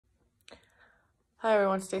Hi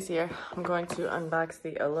everyone, Stacey here. I'm going to unbox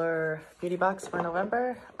the Allure beauty box for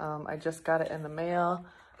November. I just got it in the mail.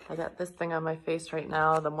 I got this thing on my face right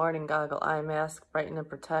now, the Morning Goggle Eye Mask, Brighten and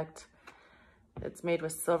Protect. It's made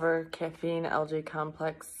with silver, caffeine, algae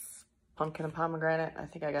complex, pumpkin and pomegranate. I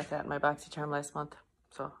think I got that in my BoxyCharm last month,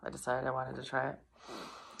 so I decided I wanted to try it.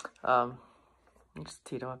 Just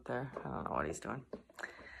Tito up there. I don't know what he's doing.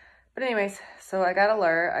 But anyways, so I got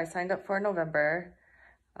Allure. I signed up for November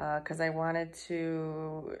because I wanted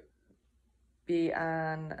to be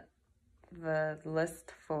on the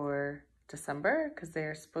list for December because they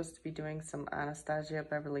are supposed to be doing some Anastasia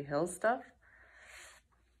Beverly Hills stuff.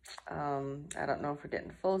 I don't know if we're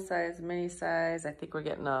getting full size, mini size. I think we're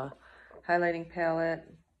getting a highlighting palette.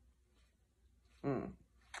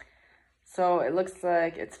 So it looks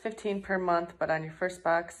like it's $15 per month, but on your first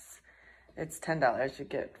box, it's $10. You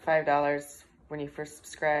get $5 when you first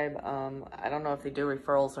subscribe. I don't know if they do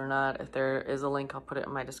referrals or not. If there is a link, I'll put it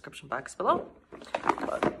in my description box below.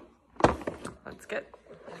 But let's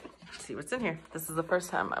see what's in here. This is the first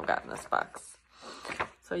time I've gotten this box.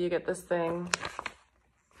 So you get this thing.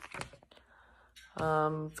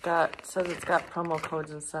 It says it's got promo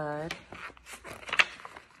codes inside.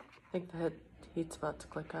 I think the heat's about to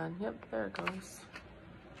click on. Yep, there it goes.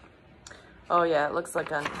 Oh yeah, it looks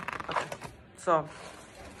like on, okay. So,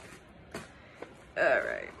 all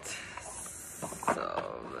right.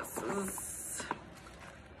 So this is,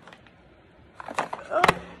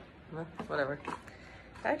 whatever.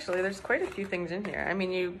 Actually, there's quite a few things in here. I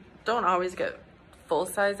mean, you don't always get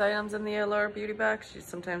full-size items in the Allure beauty box. You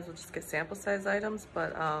sometimes will just get sample-size items,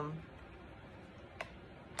 but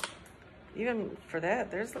even for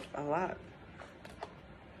that, there's a lot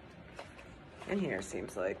in here,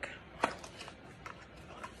 seems like.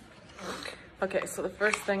 Okay, so the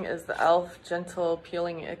first thing is the e.l.f. Gentle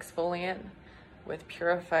Peeling Exfoliant with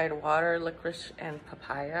purified water, licorice, and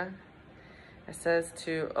papaya. It says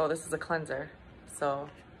to, oh, this is a cleanser. So,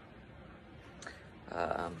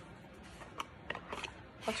 I'll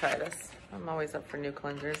try this. I'm always up for new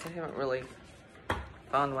cleansers. I haven't really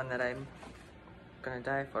found one that I'm gonna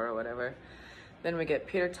die for or whatever. Then we get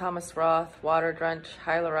Peter Thomas Roth Water Drench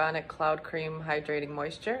Hyaluronic Cloud Cream Hydrating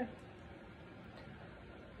Moisture.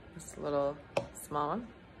 This little small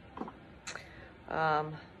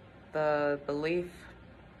one. The Believe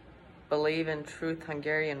in Truth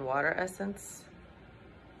Hungarian Water Essence.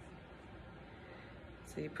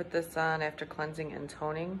 So you put this on after cleansing and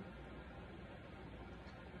toning.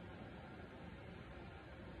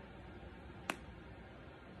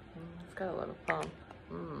 It's got a little pump.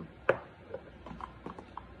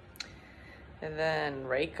 And then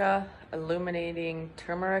Reka Illuminating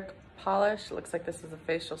Turmeric Polish. Looks like this is a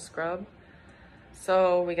facial scrub.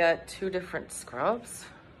 So we got two different scrubs.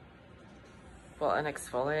 Well, an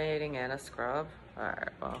exfoliating and a scrub. All right,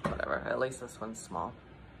 well, whatever. At least this one's small.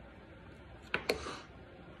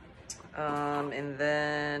 And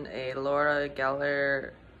then a Laura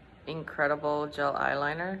Geller Incredible Gel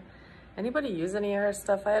Eyeliner. Anybody use any of her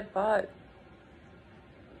stuff? I had bought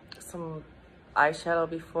some eyeshadow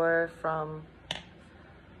before from,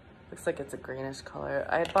 looks like it's a greenish color.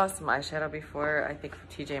 I had bought some eyeshadow before, I think from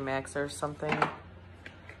TJ Maxx or something.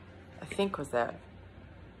 I think was that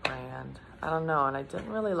brand. I don't know, and I didn't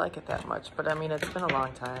really like it that much, but I mean, it's been a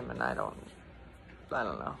long time and I don't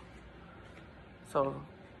know. So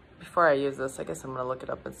before I use this, I guess I'm gonna look it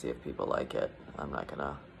up and see if people like it. I'm not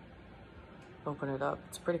gonna open it up.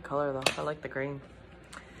 It's a pretty color though. I like the green.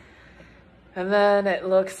 And then it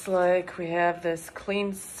looks like we have this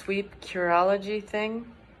Clean Sweep Curology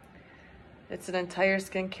thing. It's an entire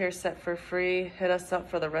skincare set for free. Hit us up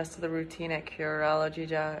for the rest of the routine at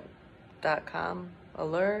Curology.com.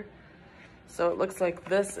 Allure. So it looks like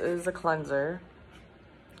this is a cleanser.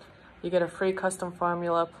 You get a free custom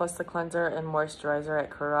formula plus the cleanser and moisturizer at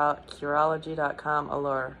Curology.com.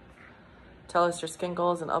 Allure. Tell us your skin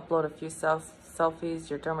goals and upload a few selfies.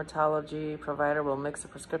 Your dermatology provider will mix a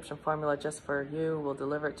prescription formula just for you. We'll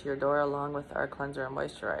deliver it to your door along with our cleanser and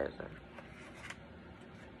moisturizer.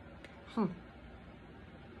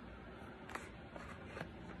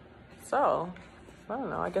 So, I don't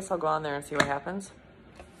know. I guess I'll go on there and see what happens.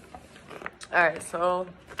 All right, so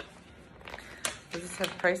does this have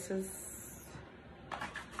prices?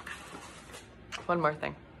 One more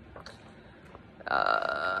thing.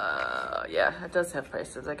 Yeah, it does have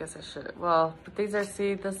prices. I guess I should. Well, but these are,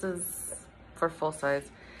 see, this is for full size.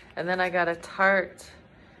 And then I got a Tarte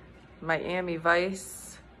Miami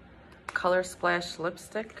Vice Color Splash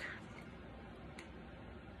lipstick.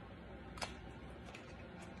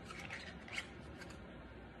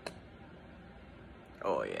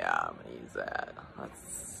 Oh yeah, I'm gonna use that.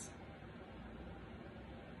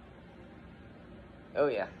 Oh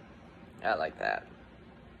yeah, I like that.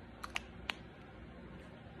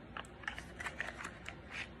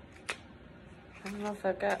 I don't know if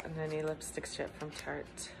I've gotten any lipsticks yet from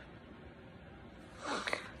Tarte.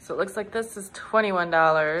 So it looks like this is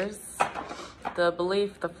 $21. The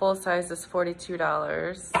Belief, the full size is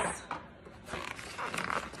 $42.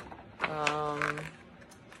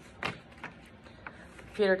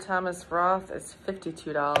 Peter Thomas Roth is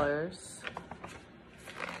 $52.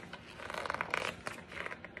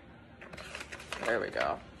 There we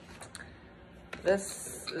go.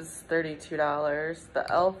 This is $32. The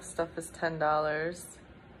e.l.f. stuff is $10.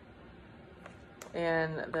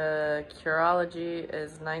 And the Curology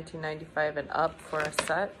is $19.95 and up for a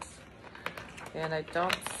set. And I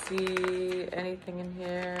don't see anything in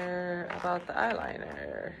here about the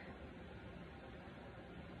eyeliner.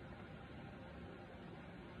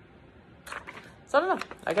 So I don't know.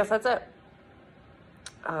 I guess that's it.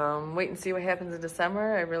 Wait and see what happens in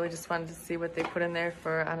December. I really just wanted to see what they put in there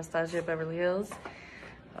for Anastasia Beverly Hills.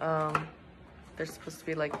 They're supposed to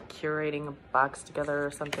be like curating a box together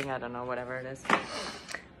or something. I don't know, whatever it is.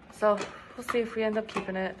 So we'll see if we end up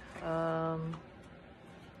keeping it. And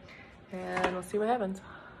we'll see what happens.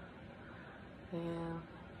 And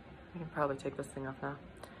I can probably take this thing off now.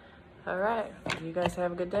 All right, you guys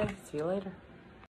have a good day. See you later.